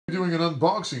doing an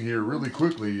unboxing here really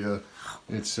quickly.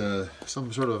 It's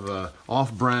some sort of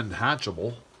off-brand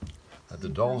Hatchimal at the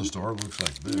dollar store. It looks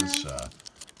like this.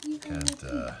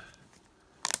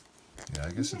 Yeah,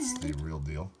 I guess it's the real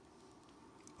deal.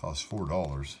 Costs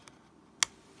 $4. It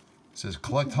says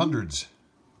collect hundreds.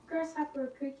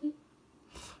 Grasshopper cricket.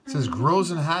 It says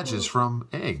grows and hatches from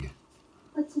egg.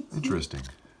 Interesting.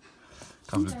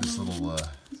 Comes with this little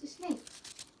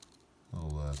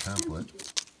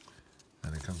pamphlet,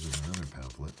 and it comes with another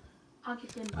pamphlet,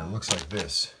 and it looks like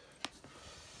this.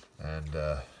 And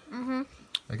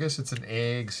I guess it's an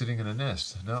egg sitting in a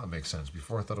nest. Now it makes sense.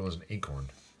 Before I thought it was an acorn,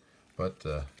 but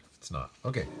it's not.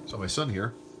 Okay, so my son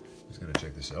here, he's gonna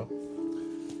check this out,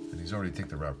 and he's already taken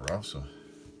the wrapper off. So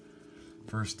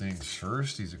first things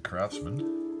first, he's a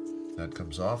craftsman. That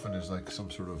comes off, and there's like some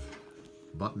sort of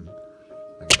button.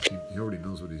 I guess he already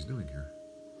knows what he's doing here.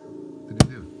 What did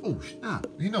he do? Oh snap!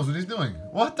 He knows what he's doing.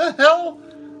 What the hell?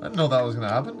 I didn't know that was gonna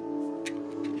happen.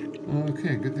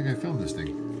 Okay, good thing I filmed this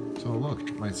thing. So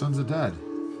look, my son's a dad.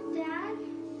 Dad?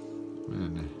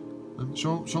 And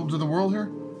show him to the world here.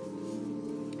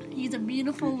 He's a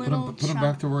beautiful little Put him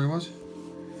back to where he was.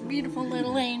 Beautiful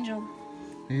little angel.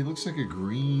 He looks like a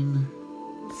green,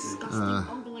 Disgusting,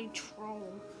 ugly troll.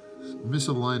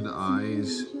 misaligned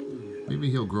eyes. Maybe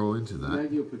he'll grow into that.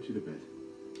 Maggie will put you to bed.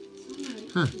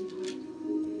 Huh.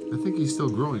 I think he's still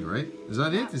growing, right? Is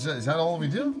that it? Is that all we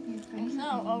do?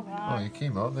 No, oh Oh, god. he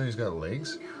came out. There he's got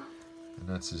legs. And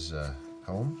that's his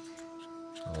home.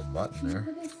 A little button there.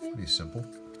 Pretty simple.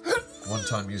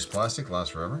 One-time use plastic,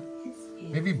 lasts forever.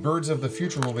 Maybe birds of the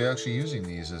future will be actually using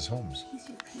these as homes.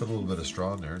 Put a little bit of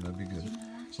straw in there, and that'd be good.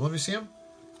 So let me see him.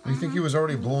 Do you think he was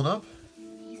already blown up?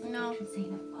 No.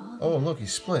 Oh, look,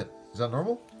 he's split. Is that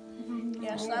normal?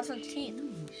 Yes, that's a teeth.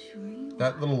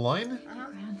 That little line?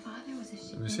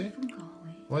 Let me see.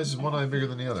 Why is one eye bigger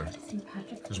than the other?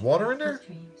 There's water in there?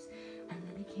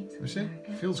 Let me see.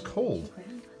 It feels cold.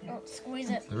 Oh, squeeze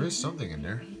it. There is something in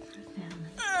there.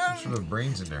 Some sort of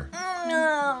brains in there.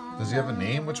 No. Does he have a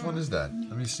name? Which one is that?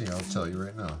 Let me see. I'll tell you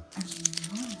right now.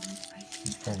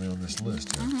 He's probably on this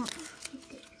list here.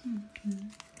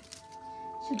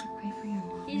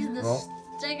 He's the Well,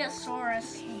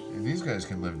 Stegosaurus. these guys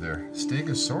can live there.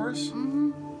 Stegosaurus?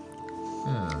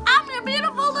 Yeah. I'm a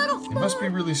beautiful little He must be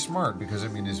really smart because, I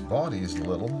mean, his body is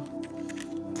little.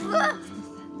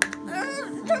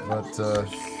 But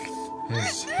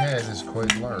his head is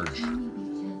quite large.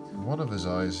 One of his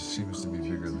eyes seems to be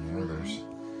bigger than the others.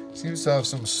 Seems to have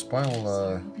some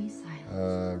spinal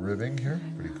ribbing here.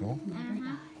 Pretty cool.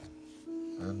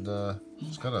 And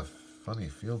it's got a funny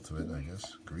feel to it, I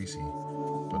guess. Greasy,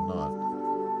 but not.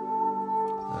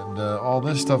 And all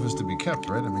this stuff is to be kept,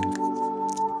 right? I mean,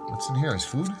 what's in here? Is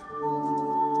food?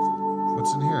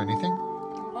 What's in here? Anything?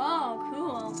 Oh,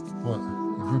 cool. What?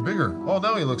 He grew bigger. Oh,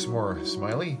 now he looks more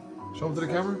smiley. Show him to the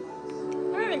camera.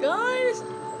 Alright, guys.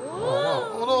 Oh, wow.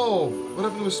 Oh no! What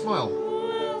happened to his smile?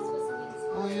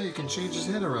 Oh yeah, you can change his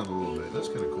head around a little bit. That's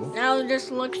kind of cool. Now it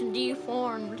just looks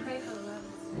deformed.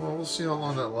 Well, we'll see how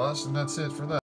long that lasts, and that's it for that.